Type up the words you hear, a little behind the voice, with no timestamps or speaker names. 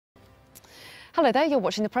Hello there, you're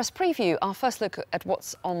watching the Press Preview, our first look at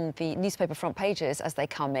what's on the newspaper front pages as they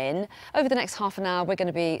come in. Over the next half an hour, we're going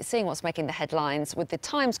to be seeing what's making the headlines with the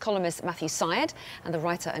Times columnist Matthew Syed and the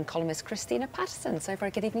writer and columnist Christina Patterson. So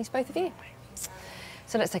very good evening to both of you.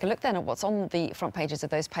 So let's take a look then at what's on the front pages of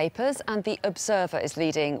those papers. And The Observer is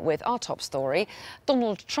leading with our top story,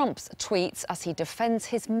 Donald Trump's tweets as he defends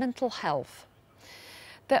his mental health.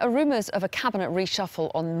 There are rumours of a cabinet reshuffle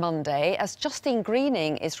on Monday, as Justine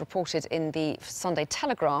Greening is reported in the Sunday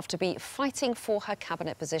Telegraph to be fighting for her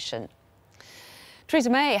cabinet position. Theresa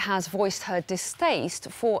May has voiced her distaste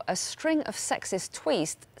for a string of sexist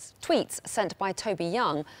tweets sent by Toby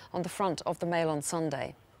Young on the front of the Mail on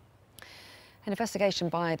Sunday. An investigation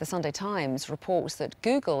by the Sunday Times reports that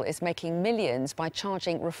Google is making millions by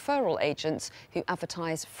charging referral agents who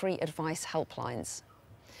advertise free advice helplines.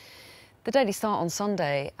 The Daily Star on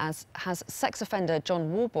Sunday has sex offender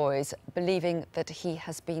John Warboys believing that he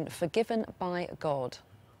has been forgiven by God.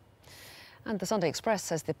 And the Sunday Express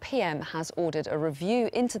says the PM has ordered a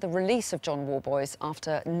review into the release of John Warboys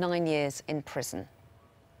after 9 years in prison.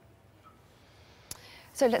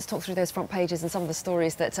 So let's talk through those front pages and some of the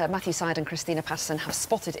stories that Matthew Syed and Christina Patterson have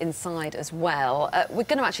spotted inside as well. We're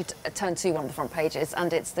going to actually turn to one of the front pages,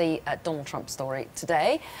 and it's the Donald Trump story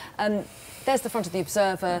today. There's the front of The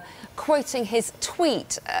Observer, quoting his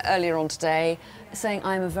tweet earlier on today, saying,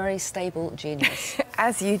 "I'm a very stable genius."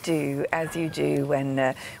 As you do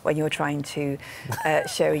when you're trying to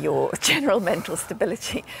show your general mental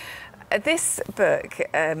stability. This book,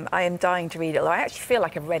 I am dying to read it. Although I actually feel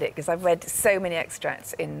like I've read it because I've read so many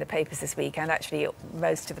extracts in the papers this week, and actually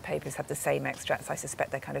most of the papers have the same extracts. I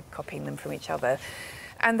suspect they're kind of copying them from each other.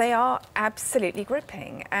 And they are absolutely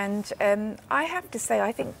gripping. And I have to say,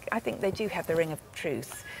 I think they do have the ring of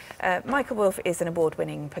truth. Michael Wolff is an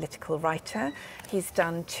award-winning political writer. He's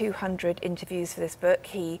done 200 interviews for this book.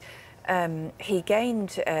 He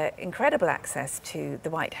gained incredible access to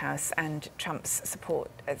the White House and Trump's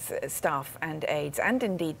support staff and aides, and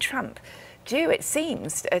indeed Trump, due, it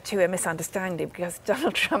seems, to a misunderstanding, because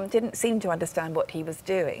Donald Trump didn't seem to understand what he was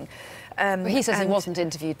doing. But he says he wasn't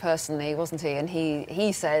interviewed personally, wasn't he? And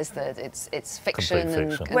he says that it's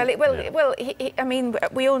fiction. I mean,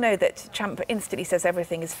 we all know that Trump instantly says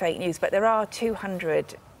everything is fake news, but there are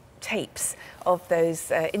 200 tapes of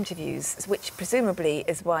those interviews, which presumably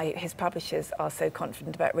is why his publishers are so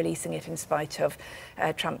confident about releasing it in spite of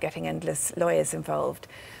Trump getting endless lawyers involved.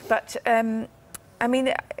 But, I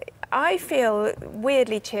mean, I feel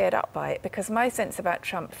weirdly cheered up by it, because my sense about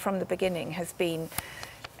Trump from the beginning has been,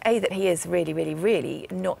 A, that he is really, really, really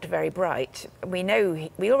not very bright. We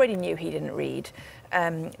already knew he didn't read.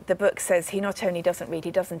 The book says he not only doesn't read,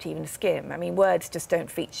 he doesn't even skim. I mean, words just don't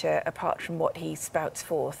feature apart from what he spouts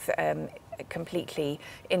forth completely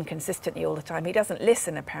inconsistently all the time. He doesn't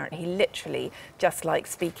listen, apparently. He literally just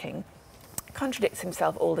likes speaking. Contradicts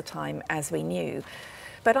himself all the time, as we knew.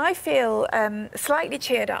 But I feel slightly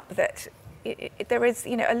cheered up that there is,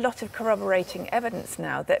 a lot of corroborating evidence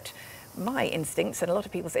now that my instincts and a lot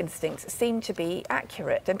of people's instincts seem to be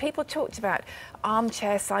accurate. And people talked about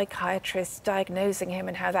armchair psychiatrists diagnosing him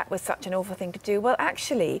and how that was such an awful thing to do. Well,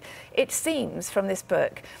 actually, it seems from this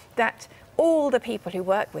book that all the people who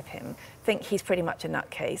work with him think he's pretty much a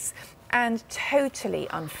nutcase and totally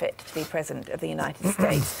unfit to be President of the United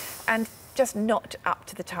States, and just not up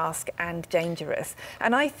to the task and dangerous.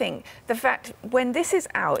 And I think the fact, when this is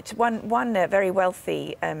out, one very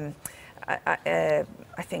wealthy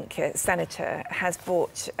I think senator has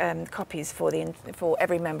bought copies for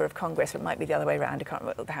every member of Congress. It might be the other way around. I can't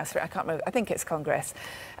remember the House. I can't remember. I think it's Congress,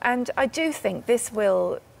 and I do think this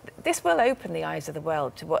will open the eyes of the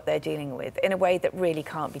world to what they're dealing with in a way that really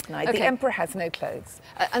can't be denied. Okay. The emperor has no clothes.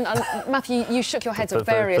 And Matthew, you shook your heads at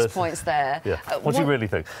various points there. Yeah. What do you really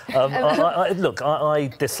think? Look, I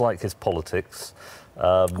dislike his politics.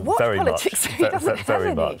 Very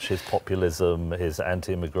much. His populism, his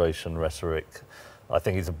anti-immigration rhetoric. I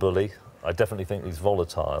think he's a bully. I definitely think he's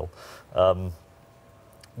volatile.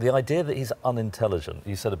 The idea that he's unintelligent,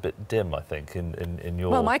 you said a bit dim, I think, in your...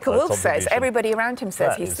 Well, Michael Wolff says, everybody around him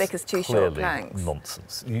says he's thick as two short planks.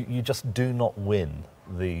 Nonsense. You just do not win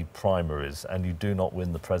the primaries and you do not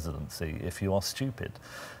win the presidency if you are stupid.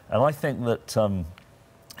 And I think that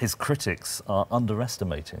his critics are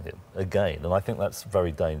underestimating him again, and I think that's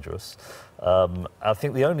very dangerous. I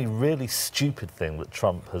think the only really stupid thing that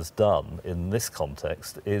Trump has done in this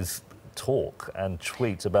context is talk and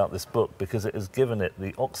tweet about this book, because it has given it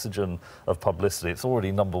the oxygen of publicity. It's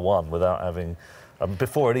already #1 without having,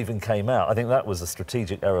 before it even came out. I think that was a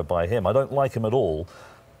strategic error by him. I don't like him at all,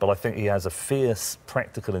 But I think he has a fierce,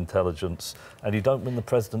 practical intelligence, and you don't win the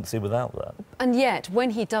presidency without that. And yet, when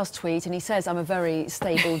he does tweet and he says, I'm a very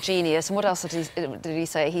stable genius, and what else did he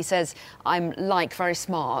say? He says, I'm very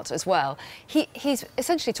smart as well. He's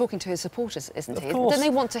essentially talking to his supporters, isn't he? Of course. Then they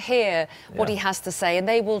want to hear what he has to say, and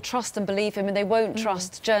they will trust and believe him, and they won't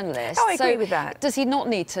trust journalists. Oh, I agree with that. Does he not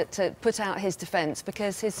need to put out his defence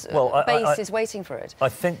because his base is waiting for it? I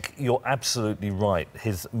think you're absolutely right.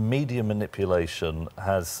 His media manipulation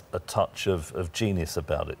has a touch of genius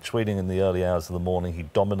about it. Tweeting in the early hours of the morning, he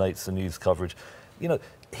dominates the news coverage. You know,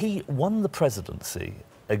 he won the presidency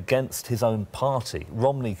against his own party.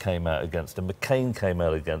 Romney came out against him, McCain came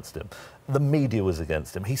out against him, the media was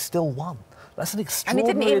against him. He still won. That's an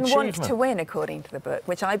extraordinary achievement. And he didn't even want to win, according to the book,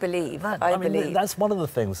 which I believe. I believe that's one of the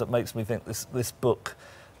things that makes me think this book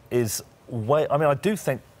is way. I mean, I do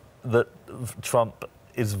think that Trump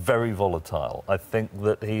is very volatile. I think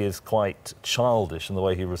that he is quite childish in the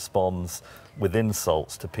way he responds with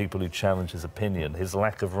insults to people who challenge his opinion, his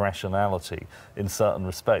lack of rationality in certain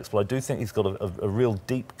respects. But I do think he's got a real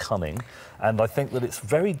deep cunning, and I think that it's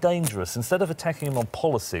very dangerous. Instead of attacking him on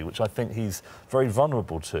policy, which I think he's very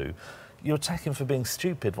vulnerable to, you attack him for being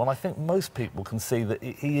stupid, when I think most people can see that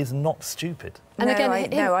he is not stupid. And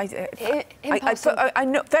no, I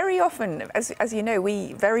know, very often, as you know,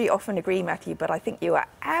 we very often agree, Matthew, but I think you are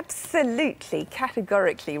absolutely,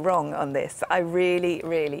 categorically wrong on this. I really,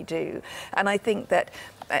 really do. And I think that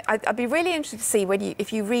I'd be really interested to see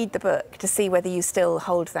if you read the book, to see whether you still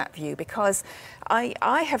hold that view, because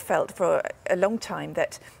I have felt for a long time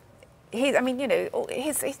that he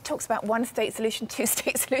talks about one-state solution,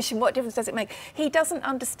 two-state solution. What difference does it make? He doesn't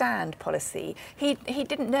understand policy. He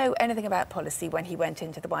didn't know anything about policy when he went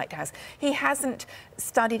into the White House. He hasn't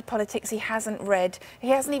studied politics. He hasn't read. He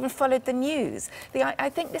hasn't even followed the news. I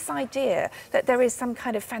think this idea that there is some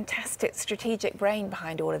kind of fantastic strategic brain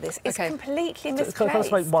behind all of this is completely misplaced. Can I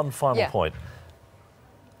just make one final point?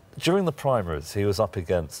 During the primaries, he was up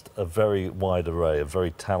against a very wide array of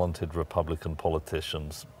very talented Republican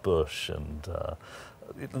politicians, Bush and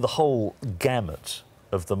the whole gamut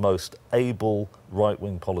of the most able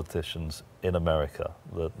right-wing politicians in America,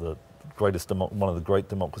 the greatest one of the great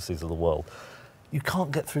democracies of the world. You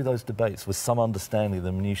can't get through those debates with some understanding of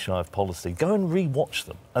the minutiae of policy. Go and re-watch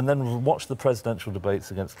them, and then watch the presidential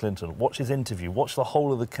debates against Clinton. Watch his interview. Watch the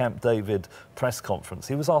whole of the Camp David press conference.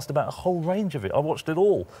 He was asked about a whole range of it. I watched it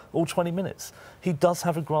all 20 minutes. He does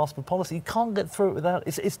have a grasp of policy. You can't get through it without...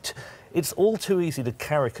 It's all too easy to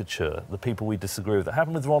caricature the people we disagree with. It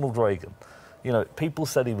happened with Ronald Reagan. You know, people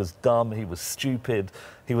said he was dumb, he was stupid,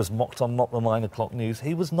 he was mocked on Not the 9 O'Clock News.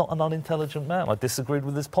 He was not an unintelligent man. I disagreed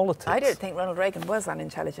with his politics. I don't think Ronald Reagan was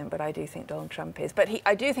unintelligent, but I do think Donald Trump is. But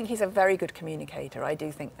I do think he's a very good communicator. I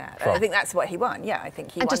do think that. I think that's what he won. Yeah, I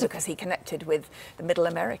think he won because he connected with the middle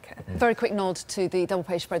America. Very quick nod to the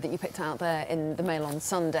double-page spread that you picked out there in the Mail on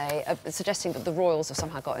Sunday, suggesting that the Royals have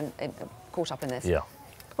somehow got caught up in this. Yeah.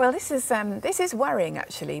 Well, this is worrying,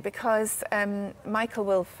 actually, because Michael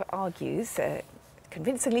Wolff argues,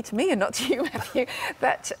 convincingly to me and not to you, Matthew,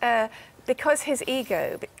 that because his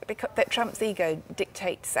ego, that Trump's ego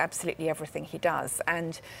dictates absolutely everything he does,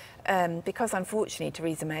 and because, unfortunately,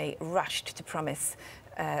 Theresa May rushed to promise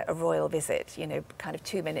a royal visit, you know, kind of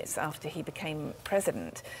 2 minutes after he became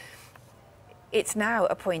president, it's now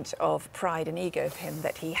a point of pride and ego for him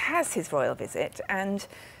that he has his royal visit, and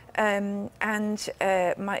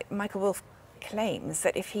Michael Wolff claims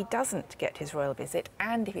that if he doesn't get his royal visit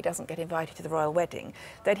and if he doesn't get invited to the royal wedding,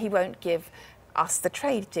 then he won't give us the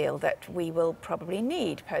trade deal that we will probably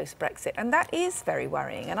need post-Brexit. And that is very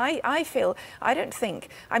worrying. And I'm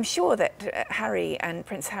sure that Harry and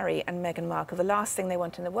Prince Harry and Meghan Markle, the last thing they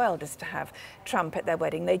want in the world is to have Trump at their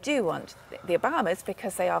wedding. They do want the Obamas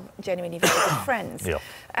because they are genuinely very good friends. Yeah.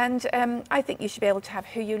 And I think you should be able to have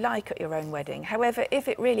who you like at your own wedding. However, if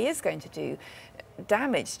it really is going to do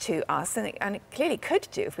damage to us, and it clearly could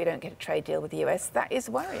do if we don't get a trade deal with the US, that is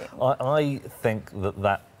worrying. I think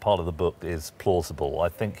that part of the book is plausible. I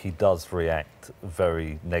think he does react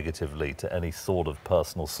very negatively to any sort of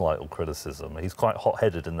personal slight or criticism. He's quite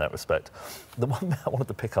hot-headed in that respect. The one that I wanted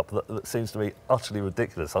to pick up that seems to be utterly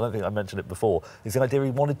ridiculous, I don't think I mentioned it before, is the idea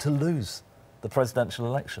he wanted to lose the presidential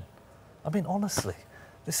election. I mean, honestly,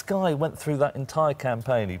 This guy went through that entire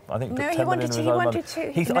campaign. I think no, put he 10 million wanted of to. his He own wanted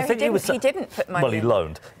money. to. No, he didn't put money. Well, he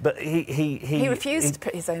loaned, but he refused to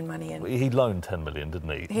put his own money in. He loaned 10 million,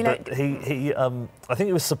 didn't he? He but I think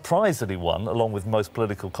he was surprised that he won, along with most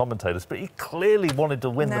political commentators. But he clearly wanted to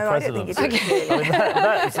win the presidency. I don't think he did. I mean,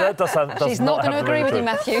 that does She's not going to agree with you,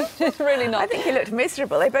 Matthew. Really not. I think he looked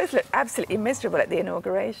miserable. They both looked absolutely miserable at the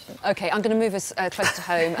inauguration. OK, I'm going to move us close to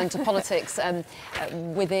home and to politics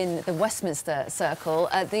within the Westminster circle.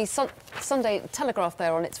 The Sunday Telegraph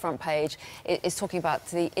there on its front page is talking about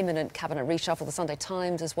the imminent cabinet reshuffle. The Sunday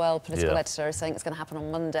Times as well, political editor, is saying it's going to happen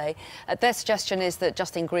on Monday. Their suggestion is that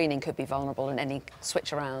Justine Greening could be vulnerable in any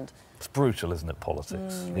switch around. It's brutal, isn't it,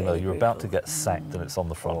 politics? You know, really you're about to get sacked and it's on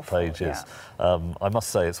the front pages. Yeah. I must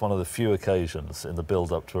say, it's one of the few occasions in the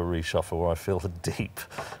build-up to a reshuffle where I feel a deep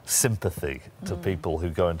sympathy to people who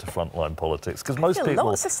go into frontline politics. Because most people...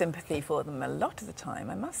 lots of sympathy for them a lot of the time,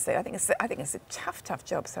 I must say. I think it's a tough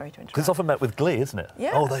job, sorry to interrupt. Because it's often met with glee, isn't it?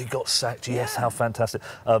 Yeah. Oh, they got sacked, yes, how fantastic.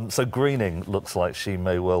 So Greening looks like she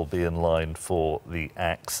may well be in line for the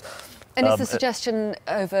axe. And is the suggestion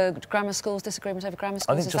over grammar schools, disagreement over grammar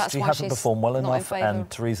schools? I think just she hasn't performed well enough, and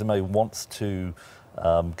Theresa May wants to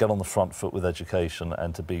get on the front foot with education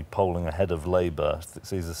and to be polling ahead of Labour.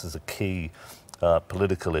 Sees this as a key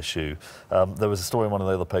political issue. There was a story in one of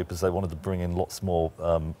the other papers, they wanted to bring in lots more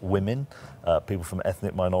women, people from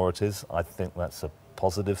ethnic minorities. I think that's a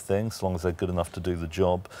positive thing, so long as they're good enough to do the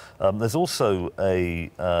job. There's also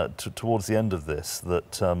towards the end of this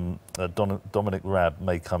that Dominic Raab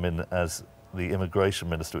may come in as the immigration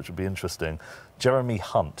minister, which would be interesting. Jeremy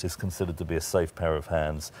Hunt is considered to be a safe pair of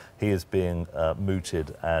hands. He is being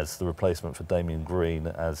mooted as the replacement for Damien Green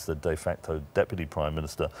as the de facto deputy prime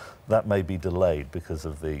minister. That may be delayed because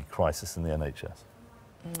of the crisis in the NHS.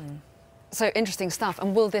 So interesting stuff.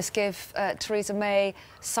 And will this give Theresa May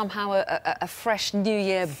somehow a fresh New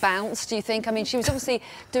Year bounce, do you think? I mean, she was obviously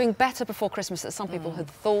doing better before Christmas than some people had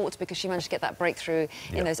thought, because she managed to get that breakthrough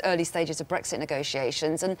in those early stages of Brexit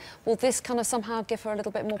negotiations. And will this kind of somehow give her a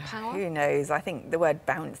little bit more power? Who knows? I think the word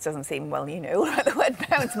bounce doesn't seem, well, you know, the word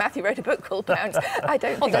bounce. Matthew wrote a book called Bounce. I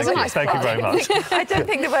don't think... There's a nice Thank you very much. I don't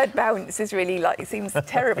think the word bounce is really, like, seems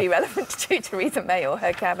terribly relevant to Theresa May or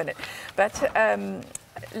her cabinet. But...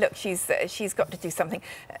 look, she's got to do something.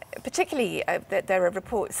 Particularly, there are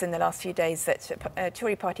reports in the last few days that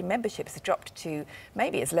Tory party memberships have dropped to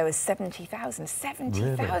maybe as low as 70,000.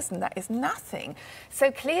 70,000, really? That is nothing.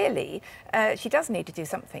 So clearly, she does need to do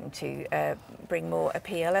something to bring more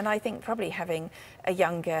appeal. And I think probably having a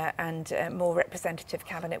younger and more representative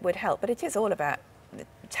cabinet would help. But it is all about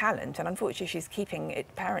talent, and unfortunately she's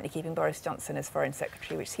apparently keeping Boris Johnson as Foreign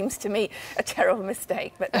Secretary, which seems to me a terrible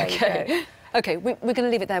mistake, but there you go. OK, we're going to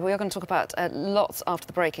leave it there. We are going to talk about lots after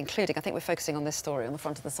the break, including, I think we're focusing on this story on the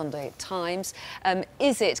front of the Sunday Times.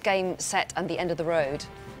 Is it game, set and the end of the road?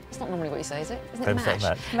 It's not normally what you say, is it? Isn't it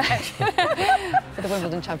match? For the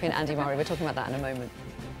Wimbledon champion Andy Murray. We're talking about that in a moment.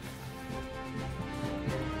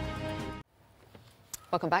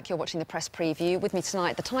 Welcome back. You're watching the Press Preview. With me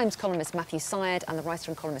tonight, the Times columnist Matthew Syed and the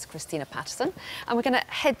writer and columnist Christina Patterson. And we're going to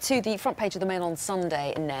head to the front page of the Mail on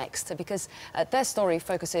Sunday next, because their story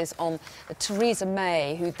focuses on Theresa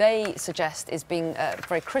May, who they suggest is being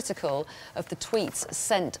very critical of the tweets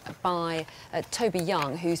sent by Toby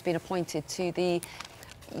Young, who's been appointed to the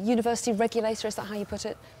university regulator. Is that how you put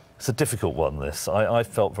it? It's a difficult one, this. I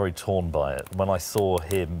felt very torn by it. When I saw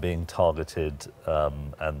him being targeted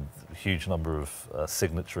and a huge number of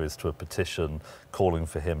signatories to a petition calling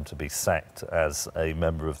for him to be sacked as a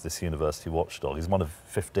member of this university watchdog. He's one of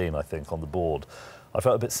 15, I think, on the board. I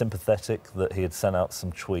felt a bit sympathetic that he had sent out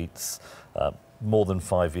some tweets more than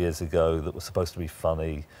 5 years ago that were supposed to be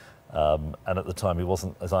funny. And at the time he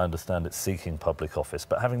wasn't, as I understand it, seeking public office.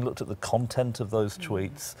 But having looked at the content of those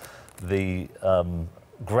tweets, the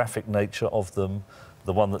graphic nature of them,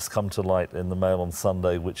 the one that's come to light in the Mail on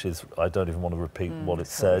Sunday, which is, I don't even want to repeat what it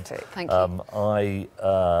said. Thank you.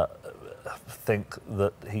 I think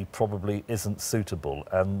that he probably isn't suitable,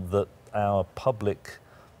 and that our public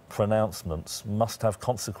pronouncements must have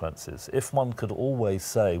consequences. If one could always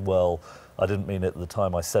say, well, I didn't mean it at the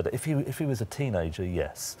time I said it. If he was a teenager,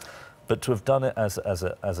 yes. But to have done it as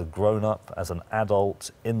a grown-up, as an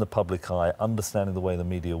adult, in the public eye, understanding the way the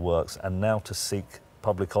media works, and now to seek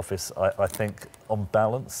public office, I think, on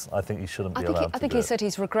balance, I think he shouldn't be allowed to do it. I think he said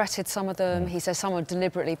he's regretted some of them. He says some are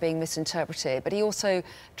deliberately being misinterpreted, but he also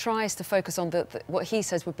tries to focus on what he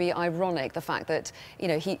says would be ironic, the fact that, you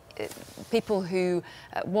know, people who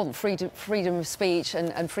want freedom of speech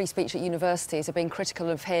and free speech at universities are being critical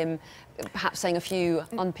of him, perhaps saying a few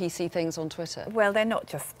un-PC things on Twitter. Well, they're not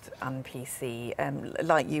just un-PC.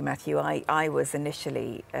 Like you, Matthew, I was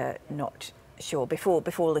initially not sure before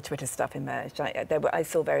the Twitter stuff emerged. I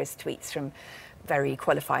saw various tweets from very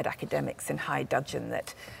qualified academics in high dudgeon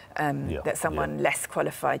that someone less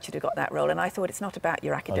qualified should have got that role. And I thought, it's not about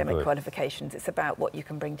your academic qualifications, it's about what you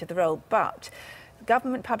can bring to the role. But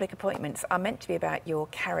government public appointments are meant to be about your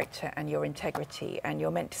character and your integrity, and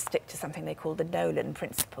you're meant to stick to something they call the Nolan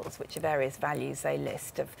principles, which are various values they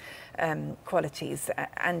list of qualities,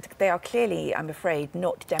 and they are clearly, I'm afraid,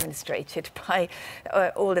 not demonstrated by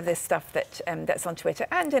all of this stuff that's on Twitter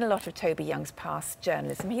and in a lot of Toby Young's past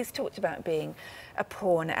journalism. He's talked about being a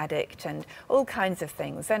porn addict and all kinds of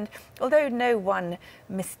things, and although no one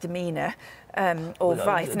misdemeanour or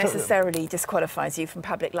vice necessarily disqualifies you from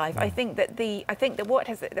public life, I think that the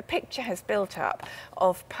picture has built up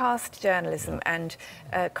of past journalism and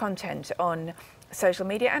content on social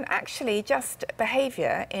media, and actually just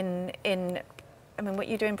behaviour in I mean, what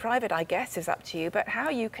you do in private, I guess, is up to you, but how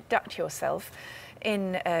you conduct yourself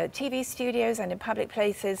in TV studios and in public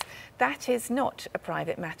places, that is not a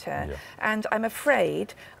private matter. Yeah. And I'm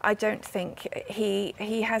afraid I don't think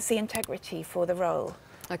he has the integrity for the role.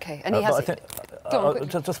 Okay, and he has...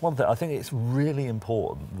 just one thing, I think it's really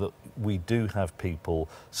important that we do have people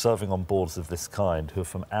serving on boards of this kind who are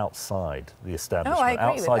from outside the establishment,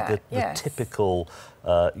 outside the typical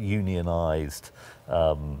unionised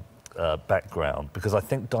background, because I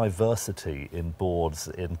think diversity in boards,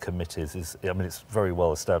 in committees is, I mean, it's very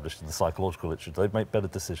well established in the psychological literature. They make better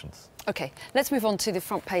decisions. OK, let's move on to the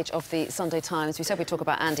front page of the Sunday Times. We said we'd talk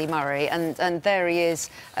about Andy Murray, and there he is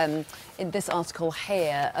in this article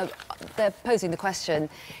here. They're posing the question,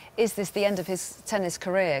 is this the end of his tennis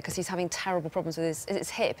career? Because he's having terrible problems with his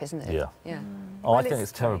hip, isn't it? Yeah. Oh, I think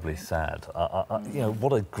it's terribly sad. You know,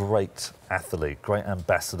 what a great athlete, great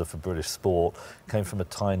ambassador for British sport, came from a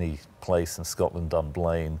tiny place in Scotland,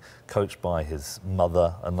 Dunblane, coached by his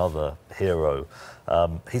mother, another hero.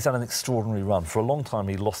 He's had an extraordinary run. For a long time,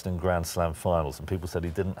 he lost in Grand Slam finals, and people said he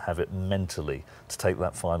didn't have it mentally to take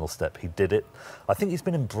that final step. He did it. I think he's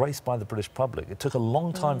been embraced by the British public. It took a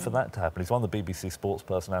long time for that to happen. He's won the BBC Sports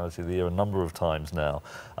Personality of the Year a number of times now.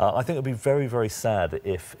 I think it would be very, very sad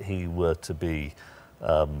if he were to be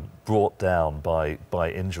brought down by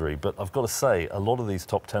injury. But I've got to say, a lot of these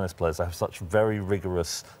top tennis players have such very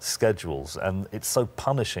rigorous schedules, and it's so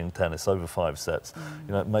punishing, tennis over 5 sets.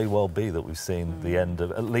 You know, it may well be that we've seen the end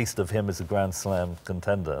of, at least of him as a Grand Slam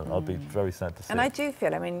contender. I'd be very sad to see. And I do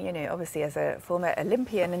feel, I mean, you know, obviously as a former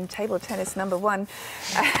Olympian and table tennis #1,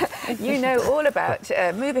 you know all about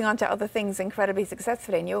moving on to other things incredibly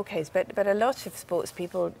successfully in your case, but a lot of sports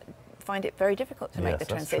people find it very difficult to make the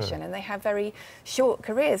transition, and they have very short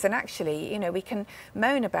careers. And actually, you know, we can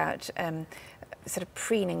moan about sort of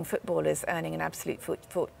preening footballers earning an absolute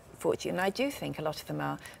fortune. And I do think a lot of them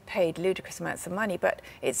are paid ludicrous amounts of money, but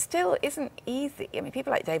it still isn't easy. I mean,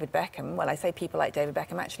 people like David Beckham, well, I say people like David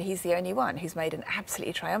Beckham, actually he's the only one who's made an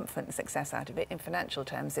absolutely triumphant success out of it in financial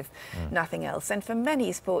terms, if nothing else. And for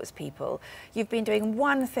many sports people, you've been doing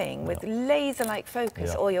one thing with laser-like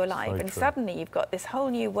focus all your life, and suddenly you've got this whole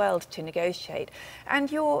new world to negotiate.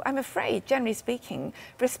 And I'm afraid, generally speaking,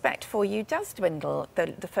 respect for you does dwindle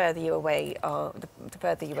the further you away are, the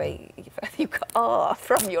further you are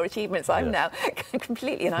from your achievements. I'm now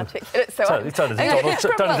completely inarticulate. So Donald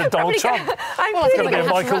Trump. There's going to be a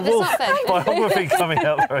Michael Wolff biography coming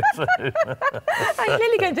out very soon. I'm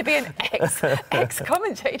clearly going to be an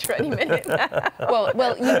ex-commentator any minute now.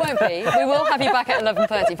 Well, you won't be. We will have you back at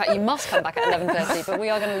 11:30. In fact, you must come back at 11:30. But we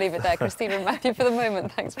are going to leave it there. Christina and Matthew, for the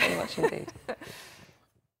moment, thanks very much indeed.